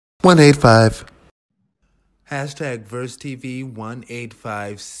185. Hashtag VerseTV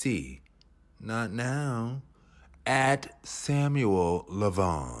 185C. Not now. At Samuel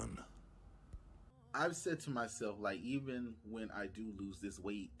Levon. I've said to myself, like, even when I do lose this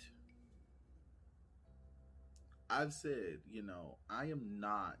weight, I've said, I am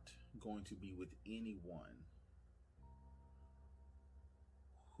not going to be with anyone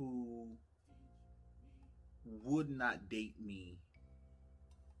who would not date me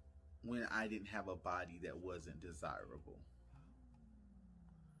when I didn't have a body that wasn't desirable.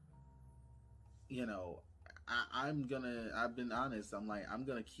 You know, I've been honest, I'm like, I'm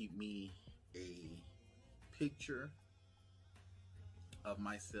gonna keep me a picture of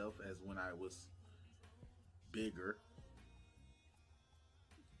myself as when I was bigger,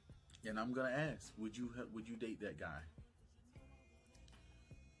 and I'm gonna ask, would you date that guy?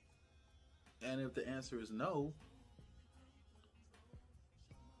 And if the answer is no,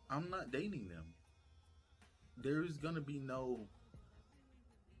 I'm not dating them. There's gonna be no,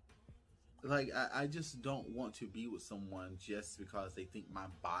 like, I just don't want to be with someone just because they think my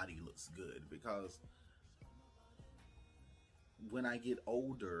body looks good. Because when I get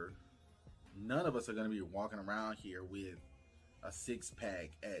older, none of us are gonna be walking around here with a six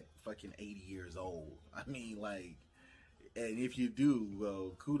pack at fucking 80 years old. I mean, like, and if you do,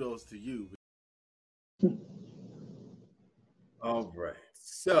 well, kudos to you. All right.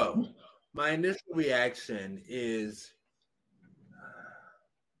 So, my initial reaction is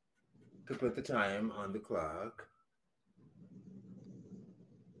to put the time on the clock.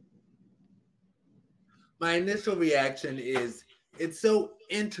 My initial reaction is it's so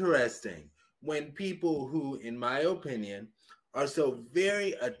interesting when people who, in my opinion, are so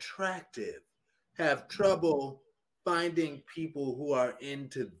very attractive have trouble finding people who are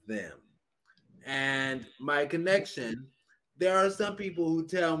into them. And my connection, there are some people who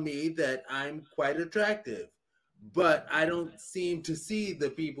tell me that I'm quite attractive, but I don't seem to see the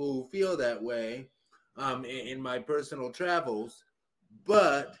people who feel that way in my personal travels.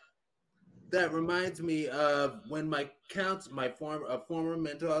 But that reminds me of when a former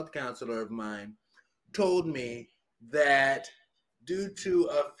mental health counselor of mine told me that due to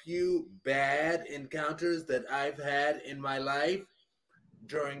a few bad encounters that I've had in my life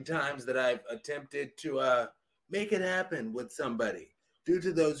during times that I've attempted to make it happen with somebody, due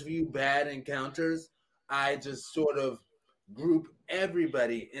to those few bad encounters, I just sort of group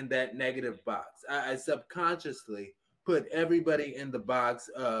everybody in that negative box. I subconsciously put everybody in the box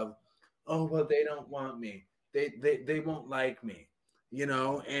of, oh, well, they don't want me. They won't like me,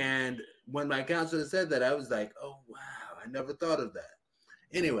 And when my counselor said that, I was like, oh, wow, I never thought of that.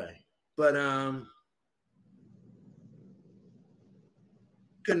 Anyway, but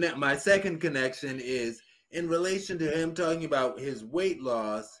my second connection is in relation to him talking about his weight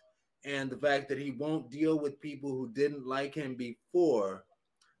loss and the fact that he won't deal with people who didn't like him before.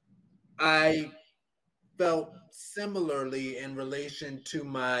 I felt similarly in relation to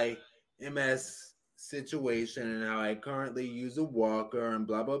my MS situation and how I currently use a walker and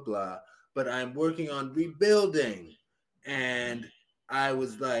blah, blah, blah. But I'm working on rebuilding. And I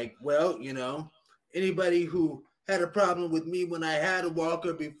was like, well, anybody who had a problem with me when I had a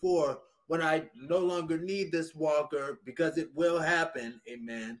walker before, when I no longer need this walker, because it will happen,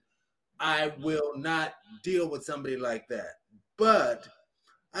 amen, I will not deal with somebody like that. But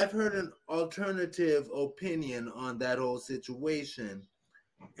I've heard an alternative opinion on that whole situation.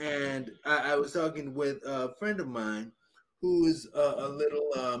 And I was talking with a friend of mine who is a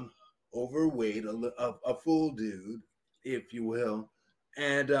little overweight, a full dude, if you will.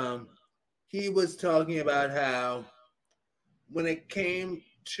 And he was talking about how when it came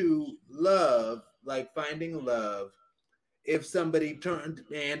to love, like finding love, if somebody turned,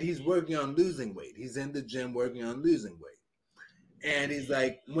 and he's working on losing weight, he's in the gym working on losing weight. And he's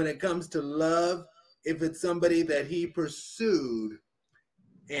like, when it comes to love, if it's somebody that he pursued,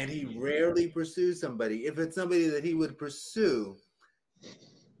 and he rarely pursues somebody, if it's somebody that he would pursue,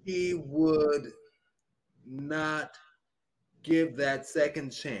 he would not give that second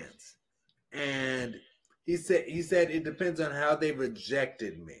chance. And he said it depends on how they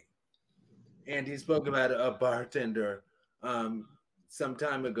rejected me. And he spoke about a bartender some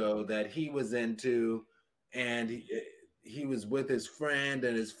time ago that he was into, and he was with his friend,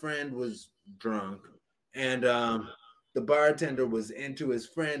 and his friend was drunk, and the bartender was into his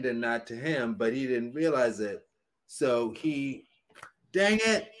friend and not to him, but he didn't realize it. So dang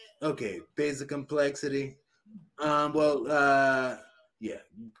it. Okay, basic complexity. Yeah,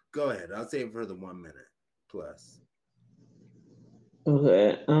 go ahead. I'll save it for the 1 minute plus.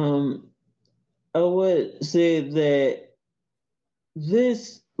 Okay. I would say that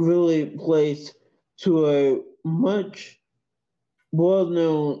this really plays to a much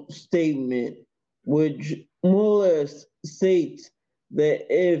well-known statement, which more or less states that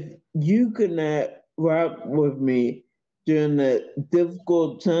if you could not rock with me during the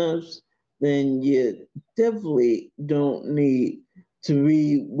difficult times, then you definitely don't need to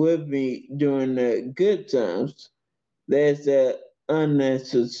be with me during the good times. There's an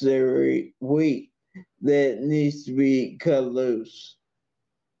unnecessary weight that needs to be cut loose.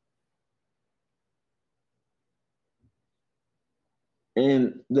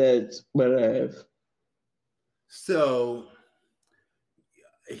 And that's what I have. So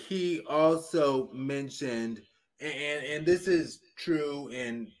he also mentioned, and this is true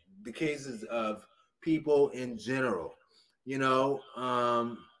in the cases of people in general, you know,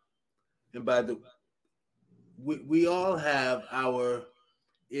 and by the we all have our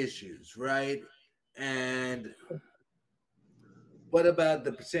issues, right? And what about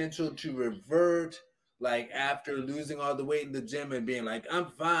the potential to revert, like after losing all the weight in the gym and being like,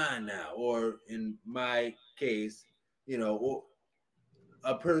 I'm fine now? Or in my case, or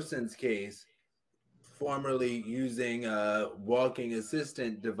a person's case, formerly using a walking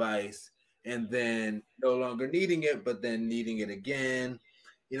assistant device and then no longer needing it, but then needing it again.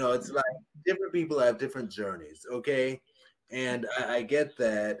 It's like different people have different journeys, okay? And I get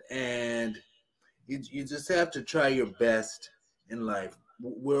that. And you just have to try your best in life.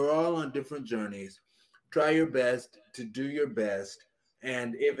 We're all on different journeys. Try your best to do your best.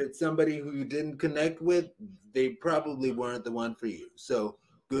 And if it's somebody who you didn't connect with, they probably weren't the one for you. So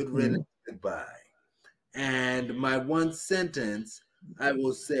good riddance, goodbye. And my one sentence, I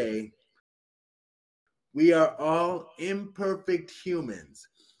will say, we are all imperfect humans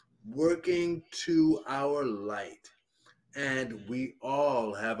working to our light, and we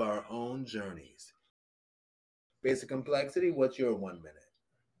all have our own journeys. Basic complexity, what's your 1 minute?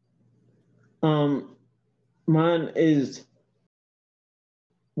 Mine is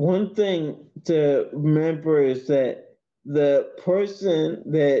one thing to remember is that the person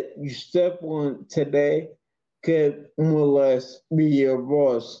that you step on today could more or less be your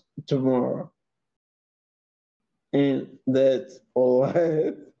boss tomorrow. And that's all I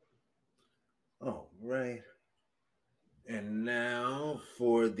have. Oh, right. And now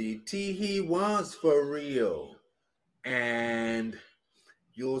for the tea he wants for real. And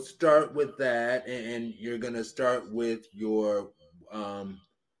you'll start with that, and you're going to start with your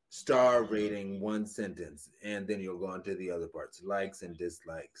star rating, one sentence, and then you'll go on to the other parts, likes and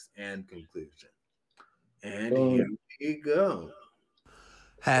dislikes, and conclusion. And here we go.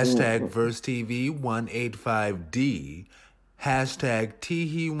 Hashtag VerseTV185D. Hashtag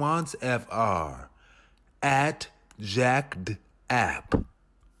THeWantsFR. At Jacked App.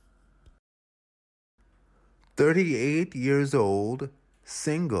 38 years old,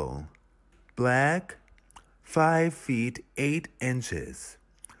 single, black, 5 feet 8 inches,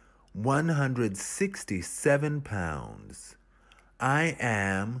 167 pounds. I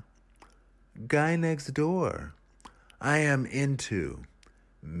am guy next door. I am into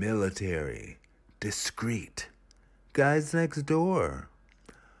military, discreet, guys next door.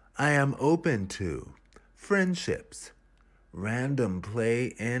 I am open to friendships, random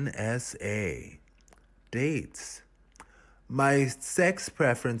play NSA, dates. My sex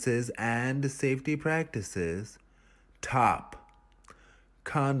preferences and safety practices, top.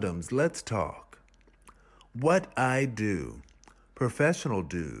 Condoms, let's talk. What I do, professional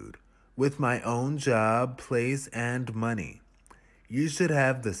dude, with my own job, place, and money. You should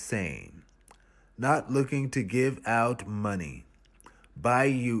have the same. Not looking to give out money, buy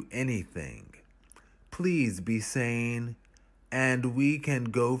you anything. Please be sane, and we can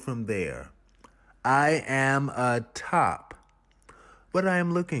go from there. I am a top. What I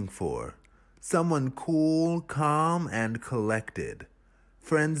am looking for, someone cool, calm, and collected.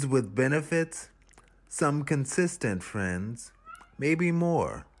 Friends with benefits, some consistent friends, maybe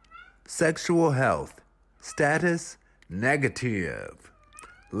more. Sexual health, status negative.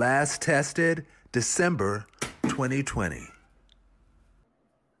 Last tested December 2020.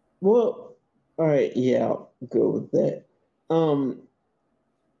 Well, all right, yeah, I'll go with that.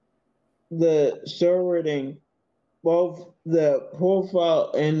 The star rating, both the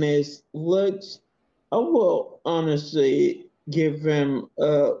profile and his looks, I will honestly give him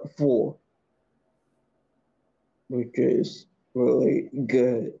a 4, which is really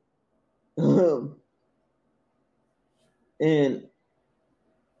good. And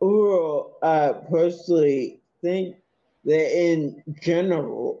overall, I personally think that in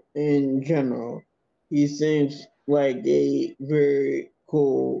general, he seems like a very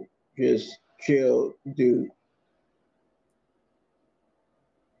cool, just chill dude.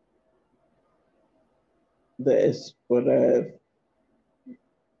 That's what I've.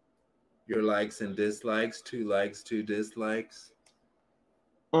 Your likes and dislikes, 2 likes, 2 dislikes.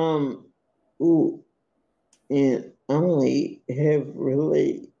 Um, ooh, and I only have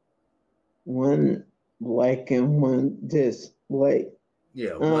really one like and one dislike.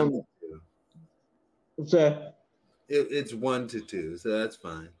 Yeah, one Um, to two. so It's 1 to 2, so that's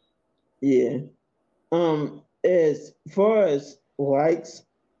fine. yeah. As far as likes,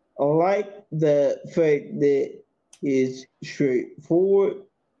 I like the fact that he's straightforward,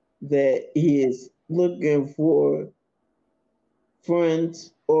 that he is looking for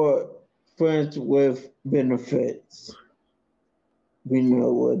friends or friends with benefits. We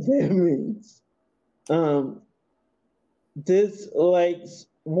know what that means. Um, dislikes.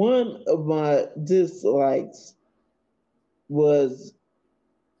 One of my dislikes was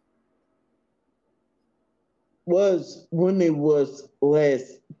when it was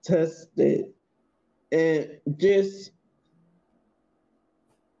last tested, and just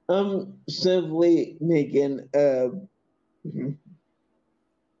I'm simply making a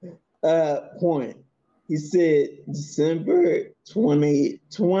point. He said December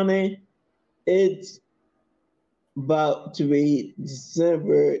 2020. It's about to be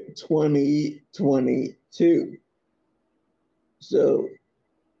December 2022. So,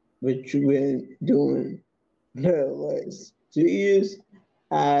 what you been doing the last 2 years?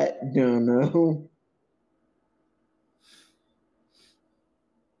 I don't know.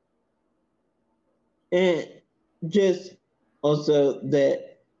 And just also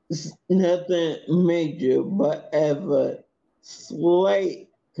that it's nothing major, but ever slight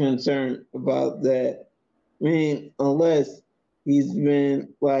concern about that. I mean, unless he's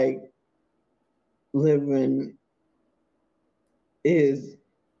been like living his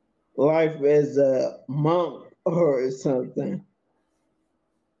life as a monk or something.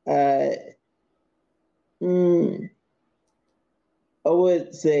 I, mm, I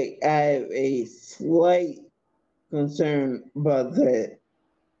would say I have a slight concern about that.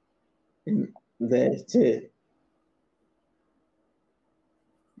 And that's it.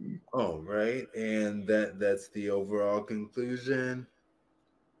 Oh, right. And that's the overall conclusion.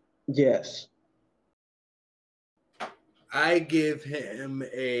 Yes. I give him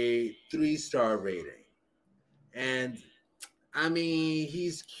a 3-star rating. And I mean,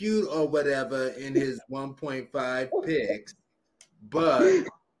 he's cute or whatever in his 1.5 pics, but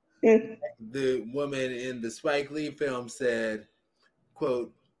the woman in the Spike Lee film said,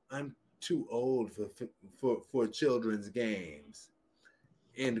 quote, "I'm too old for children's games,"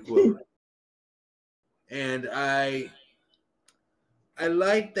 end quote. And I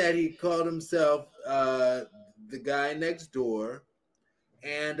like that he called himself the guy next door.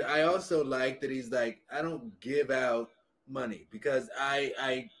 And I also like that he's like, I don't give out money because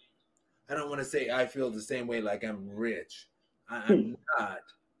I don't want to say I feel the same way like I'm rich. I'm not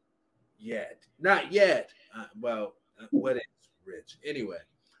yet. Not yet. What is rich? Anyway,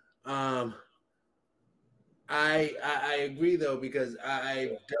 um, I agree though because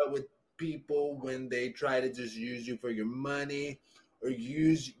I've dealt with people when they try to just use you for your money or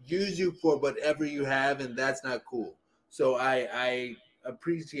use you for whatever you have, and that's not cool. So I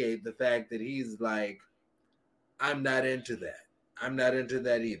appreciate the fact that he's like, I'm not into that. I'm not into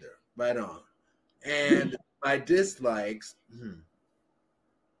that either. Right on. And my dislikes,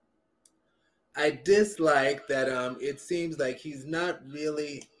 I dislike that it seems like he's not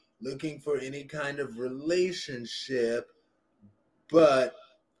really looking for any kind of relationship, but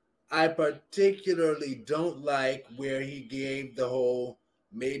I particularly don't like where he gave the whole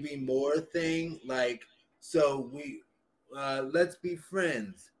maybe more thing. Like, so we let's be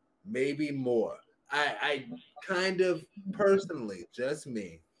friends, maybe more. I kind of personally, just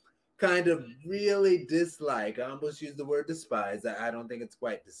me, kind of really dislike. I almost use the word despise. I don't think it's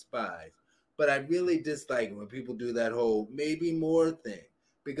quite despise, but I really dislike when people do that whole maybe more thing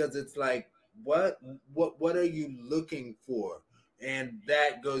because it's like, what, what are you looking for? And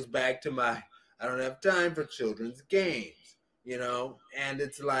that goes back to my, I don't have time for children's games, you know. And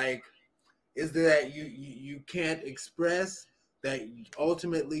it's like, is that you can't express that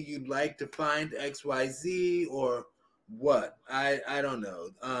ultimately you'd like to find XYZ or what? I don't know.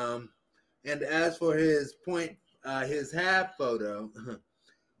 And as for his point, his half photo,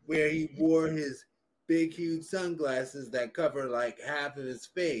 where he wore his big, huge sunglasses that cover like half of his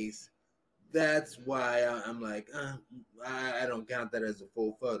face, that's why I'm like, I don't count that as a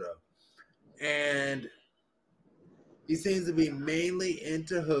full photo. And he seems to be mainly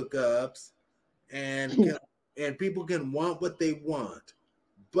into hookups, and and people can want what they want,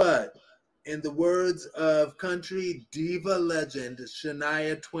 but in the words of country diva legend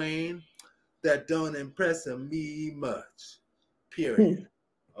Shania Twain, that don't impress me much. Period.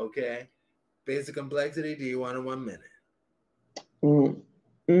 Okay? Basic complexity, do you want in 1 minute?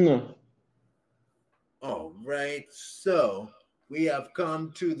 No. All right. So we have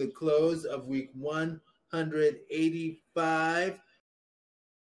come to the close of week 185.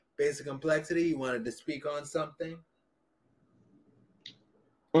 Basic complexity, you wanted to speak on something?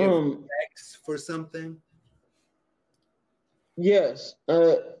 Give X for something? Yes.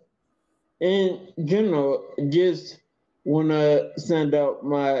 In general, just want to send out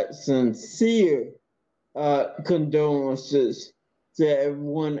my sincere condolences to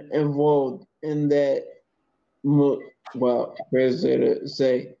everyone involved in that, well, president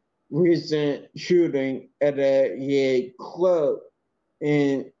say, recent shooting at a club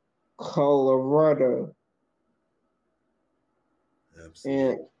in Colorado. Absolutely.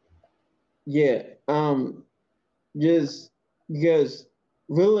 And yeah, just because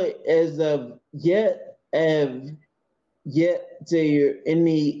really as of yet to hear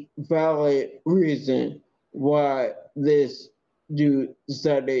any valid reason why this dude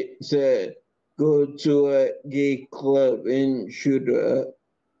decided to go to a gay club and shoot up.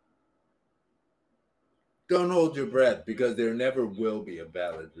 Don't hold your breath because there never will be a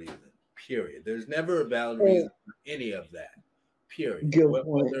valid reason. Period. There's never a valid reason for any of that. Period. Good Whether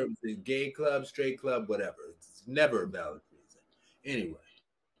point. it's a gay club, straight club, whatever. It's never a valid reason. Anyway.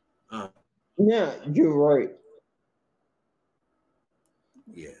 Yeah, you're right.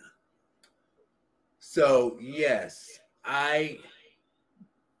 Yeah. So yes, I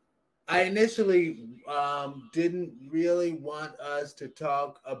initially didn't really want us to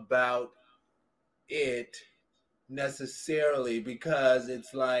talk about it necessarily because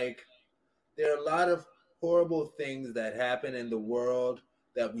it's like there are a lot of horrible things that happen in the world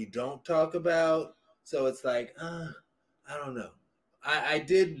that we don't talk about. So it's like, I don't know. I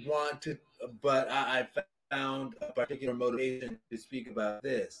did want to, but I found a particular motivation to speak about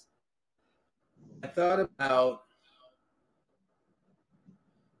this. I thought about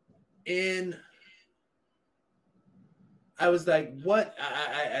I was like, what?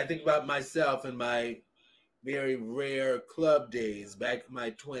 I think about myself in my very rare club days back in my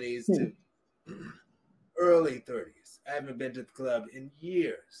 20s to early 30s. I haven't been to the club in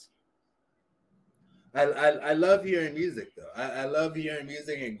years. I love hearing music though. I love hearing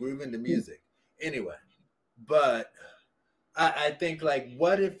music and grooving to music. Anyway, but I think like,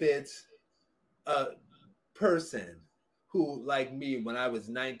 what if it's a person who, like me, when I was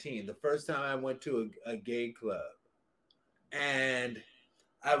 19, the first time I went to a gay club, and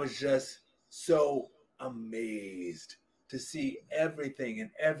I was just so amazed to see everything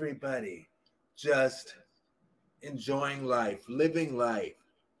and everybody just enjoying life, living life.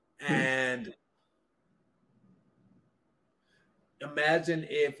 And imagine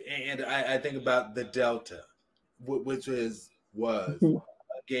if, and I think about the Delta, which was a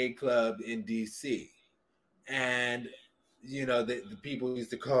gay club in DC. And, you know, the people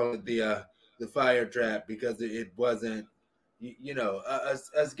used to call it the fire trap because it wasn't, you know,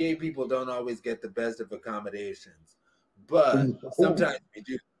 us gay people don't always get the best of accommodations, but sometimes we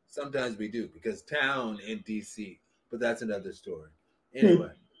do. Sometimes we do because town in DC, but that's another story.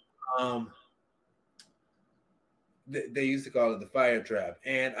 Anyway, they used to call it the fire trap,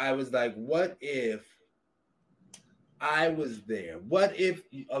 and I was like, what if I was there? What if,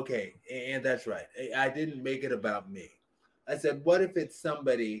 okay, and that's right. I didn't make it about me. I said, what if it's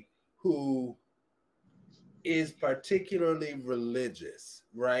somebody who is particularly religious,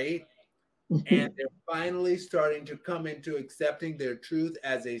 right? And they're finally starting to come into accepting their truth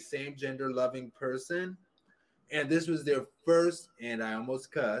as a same gender loving person. And this was their first, and I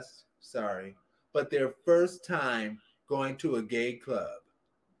almost cussed, sorry, but their first time going to a gay club.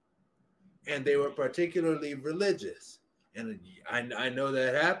 And they were particularly religious. And I know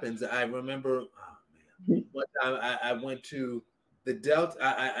that happens. I remember, oh man, one time I went to the Delta.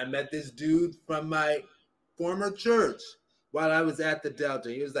 I met this dude from my former church while I was at the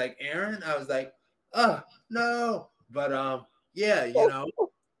Delta. He was like, Aaron? I was like, oh, no. But yeah, you know,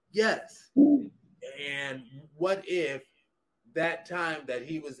 yes. And what if that time that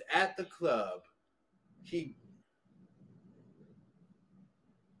he was at the club, he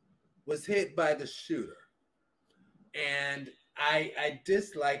was hit by the shooter? And I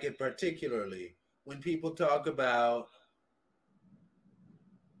dislike it particularly when people talk about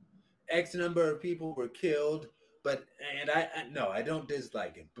X number of people were killed, but, and no, I don't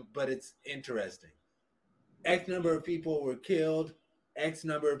dislike it, but it's interesting. X number of people were killed, X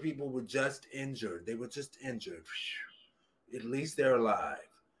number of people were just injured. They were just injured. At least they're alive.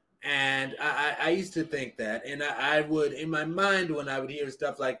 And I used to think that, and I would, in my mind, when I would hear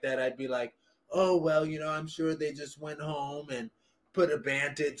stuff like that, I'd be like, oh, well, I'm sure they just went home and put a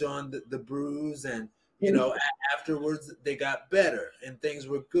bandage on the bruise, and afterwards they got better and things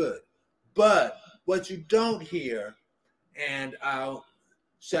were good. But what you don't hear, and I'll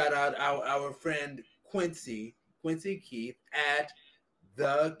shout out our friend Quincy Keith at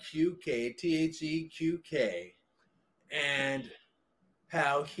the QK, THEQK, and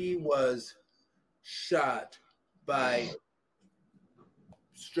how he was shot by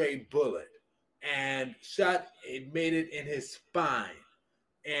stray bullet, and it made it in his spine,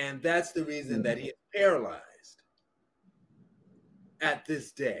 and that's the reason that he is paralyzed at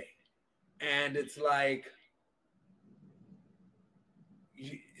this day. And it's like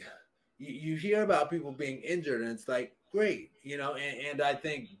you hear about people being injured, and it's like great, and I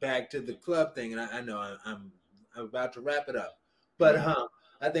think back to the club thing, and I know I'm about to wrap it up, but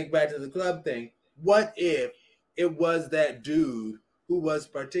I think back to the club thing. What if it was that dude who was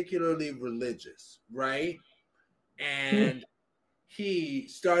particularly religious, right? And he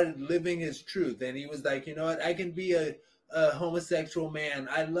started living his truth, and he was like, you know what, I can be a homosexual man.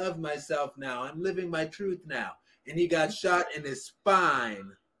 I love myself now. I'm living my truth now. And he got shot in his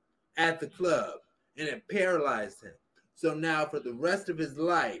spine at the club, and it paralyzed him. So now for the rest of his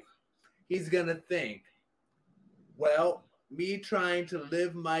life, he's going to think, well, me trying to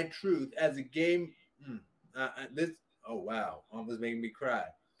live my truth as a gay, oh wow, almost making me cry,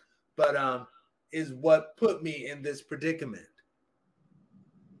 but is what put me in this predicament.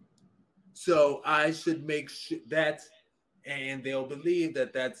 So I should make sure and they'll believe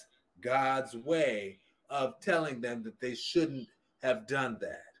that that's God's way of telling them that they shouldn't have done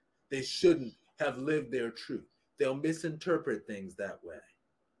that. They shouldn't have lived their truth. They'll misinterpret things that way.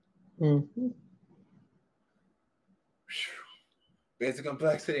 Mm-hmm. Basic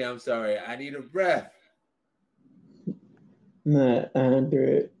complexity, I'm sorry. I need a breath. Not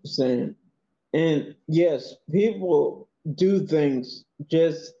 100%. And yes, people do things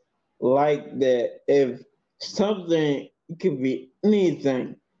just like that. If something, it could be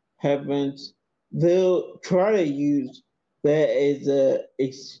anything, happens, they'll try to use that as an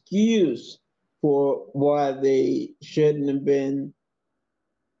excuse for why they shouldn't have been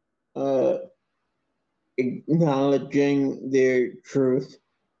uh, acknowledging their truth.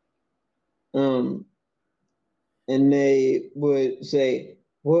 And they would say,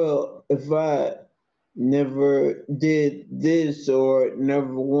 well, if I never did this or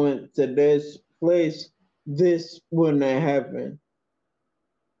never went to this place, this wouldn't have happened.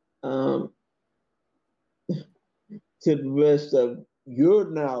 To the best of your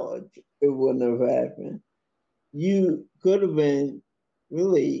knowledge, it wouldn't have happened. You could have been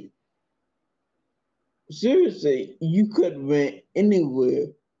really, seriously, you could have been anywhere,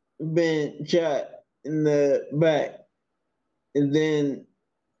 been shot in the back, and then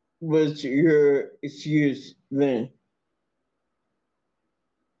what's your excuse then?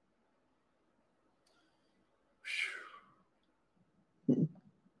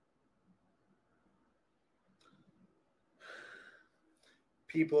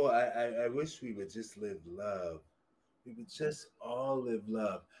 People, I wish we would just live love. We would just all live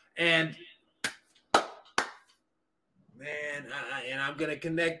love. And man, and I'm gonna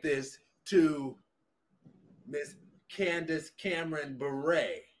connect this to Miss Candace Cameron Bure.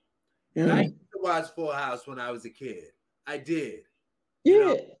 And I used to watch Full House when I was a kid. I did.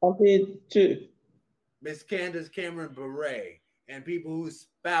 Yeah, I did too. Miss Candace Cameron Bure, and people who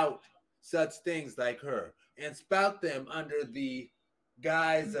spout such things like her and spout them under the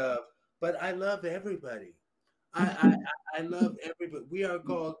guise of, but I love everybody. I love everybody. We are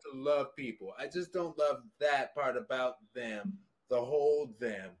called to love people. I just don't love that part about them, the whole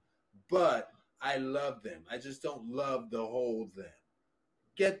them, but I love them. I just don't love the whole them.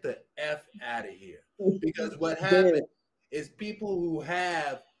 Get the F out of here. Because what happens is people who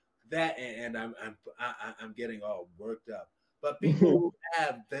have that, and I'm getting all worked up, but people who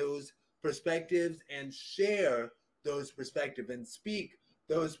have those perspectives and share those perspectives and speak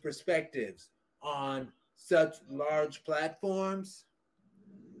those perspectives on such large platforms,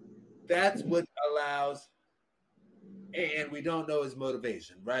 that's what allows, and we don't know his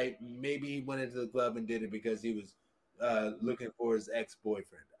motivation, right? Maybe he went into the club and did it because he was looking for his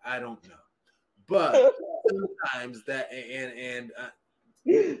ex-boyfriend. I don't know, but sometimes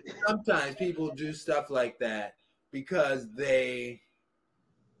sometimes people do stuff like that because they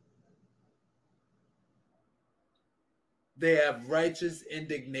have righteous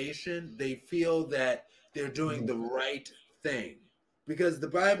indignation. They feel that they're doing the right thing because the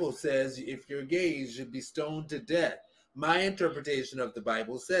Bible says if you're gay, you should be stoned to death. My interpretation of the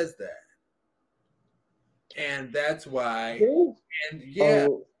Bible says that. And that's why, and yeah,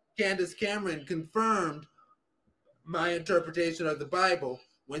 Candace Cameron confirmed my interpretation of the Bible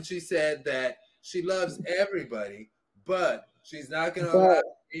when she said that she loves everybody, but she's not going to allow But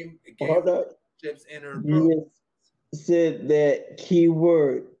gay hold up, relationships in her program. you just said that key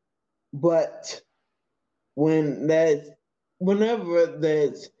word, but whenever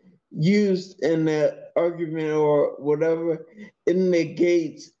that's used in an argument or whatever, it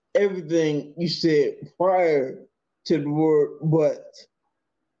negates everything you said prior to the word but.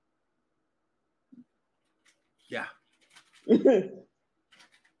 Yeah,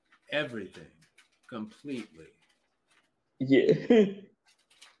 everything, completely. Yeah.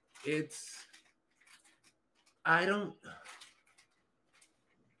 It's, I don't,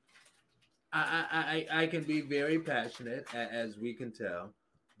 I can be very passionate, as we can tell,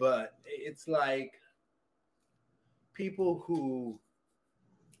 but it's like people who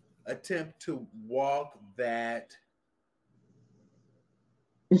attempt to walk that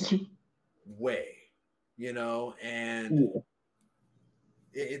way, and Yeah.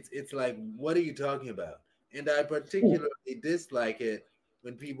 it's like, what are you talking about? And I particularly dislike it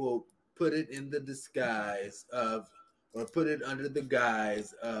when people put it in the disguise of, or put it under the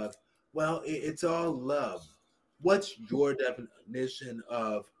guise of, well, it's all love. What's your definition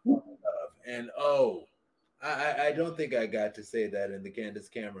of love? And I don't think I got to say that in the Candace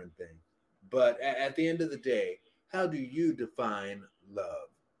Cameron thing. But at the end of the day, how do you define love?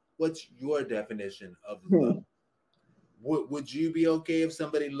 What's your definition of love? Would you be okay if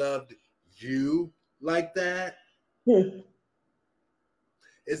somebody loved you like that?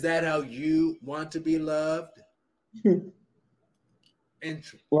 Is that how you want to be loved? In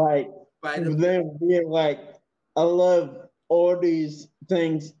Like spite of your, them being like, I love all these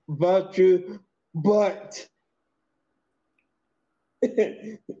things about you, but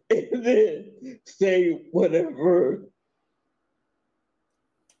and then say whatever.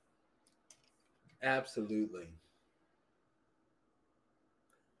 absolutely.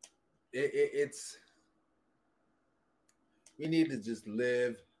 It's, we need to just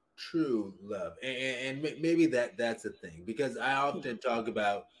live true love, and maybe that's a thing, because I often talk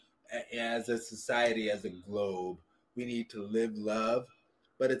about, as a society, as a globe, we need to live love,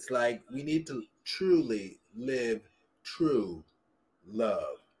 but it's like we need to truly live true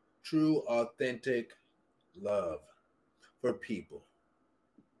love, true authentic love for people.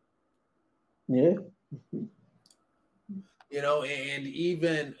 Yeah. And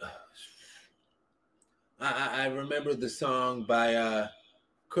even I remember the song by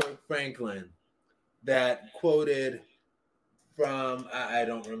Kirk Franklin that quoted from, I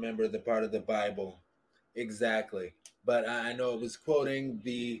don't remember the part of the Bible exactly, but I know it was quoting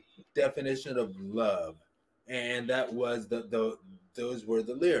the definition of love, and that was the those were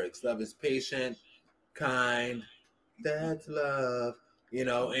the lyrics. Love is patient, kind, that's love,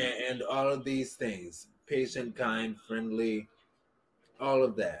 and all of these things. Patient, kind, friendly, all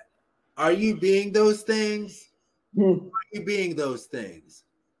of that. Are you being those things? Are you being those things?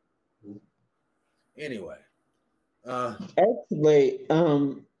 Anyway, Actually,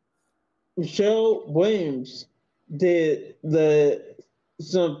 Michelle Williams did the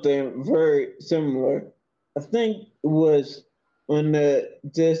something very similar. I think it was on the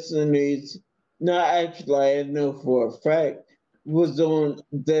Destiny's. Not actually, I know for a fact. Was on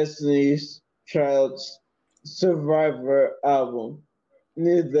Destiny's Child's Survivor album.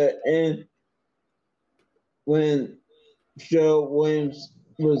 Near the end, when Michelle Williams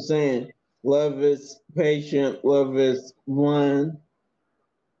was saying, "Love is patient, love is blind,"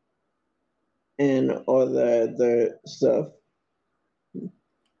 and all the other stuff. yeah.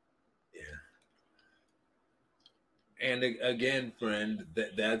 And again, friend,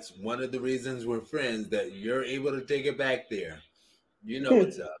 that's one of the reasons we're friends, that you're able to take it back there. You know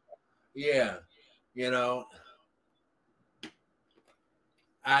what's up. Yeah. You know,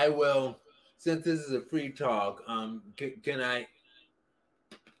 I will, since this is a free talk, can I,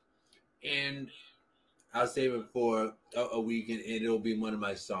 and I'll save it for a week, and it'll be one of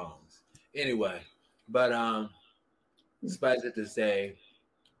my songs. Anyway, but suffice it to say,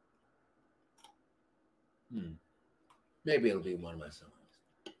 maybe it'll be one of my songs.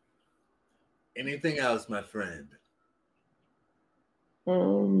 Anything else, my friend?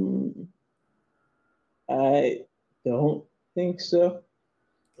 Um, I don't think so.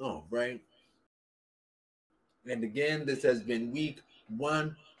 Oh, right. And again, this has been week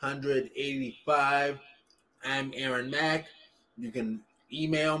 185. I'm Aaron Mack. You can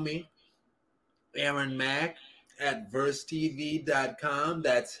email me, Aaron Mack at versetv.com.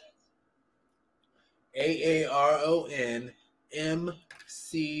 That's AARONMCK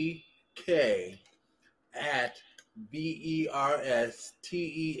at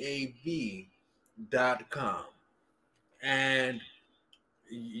VERSTEAV.com. And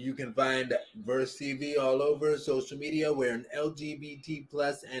you can find Verse TV all over social media. We're an LGBT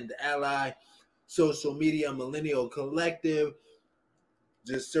plus and ally social media millennial collective.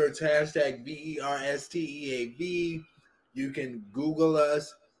 Just search hashtag VERSTEAV. You can Google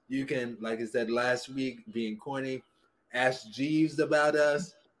us. You can, like I said last week, being corny, ask Jeeves about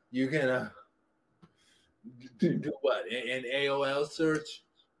us. You can do what? An AOL search?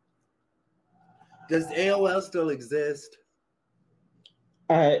 Does AOL still exist?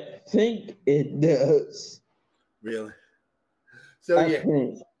 I think it does. Really? So yeah.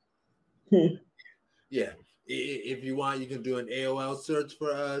 Think. Yeah. If you want, you can do an AOL search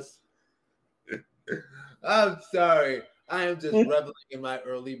for us. I'm sorry. I am just reveling in my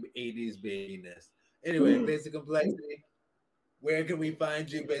early 80s babiness. Anyway, Basic Complexity. Where can we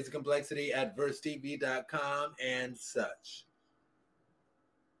find you? Basic Complexity at versetv.com and such.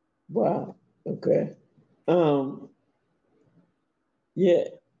 Wow. Okay. Yeah,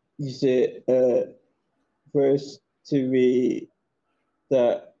 you said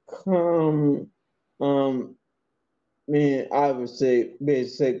versetv.com. Man, I would say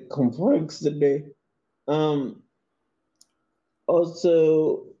Basic Complexity.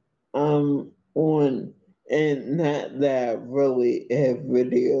 Also, on, and not that I really have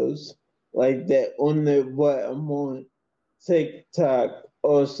videos like that on there, but I'm on TikTok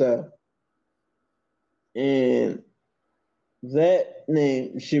also. And that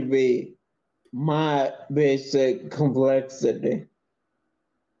name should be My Basic Complexity.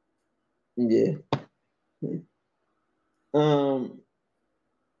 Yeah.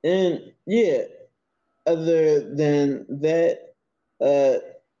 And yeah, other than that,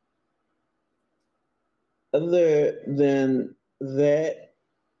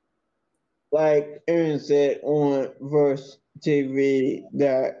 like Aaron said, on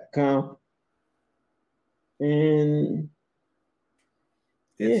versetv.com. And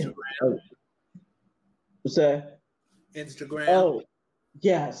Instagram. Yeah. What's that? Instagram. Oh,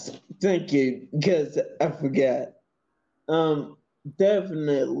 yes. Thank you. Because I forgot.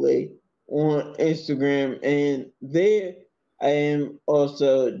 Definitely on Instagram, and there I am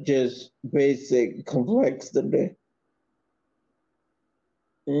also just Basic Complexity.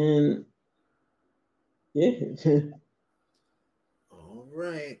 And yeah. All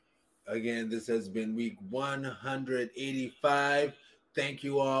right. Again, this has been week 185. Thank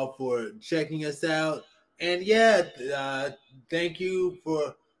you all for checking us out. And yeah, thank you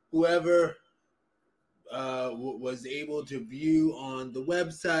for whoever was able to view on the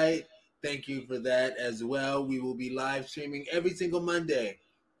website. Thank you for that as well. We will be live streaming every single Monday.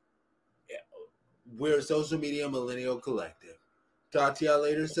 We're a social media millennial collective. Talk to y'all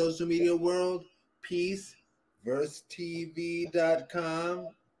later, social media world. Peace. VerseTV.com.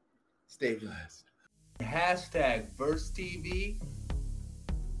 Stay blessed. Hashtag VerseTV.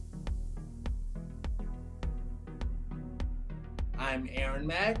 I'm Aaron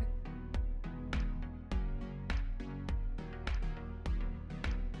Mack.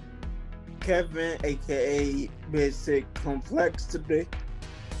 Kevin, aka Basic Complexity.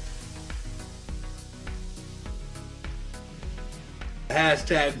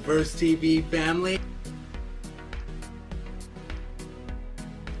 Hashtag VerseTV family.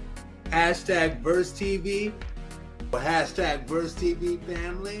 Hashtag VerseTV. Hashtag VerseTV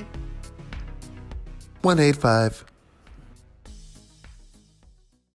family. 185.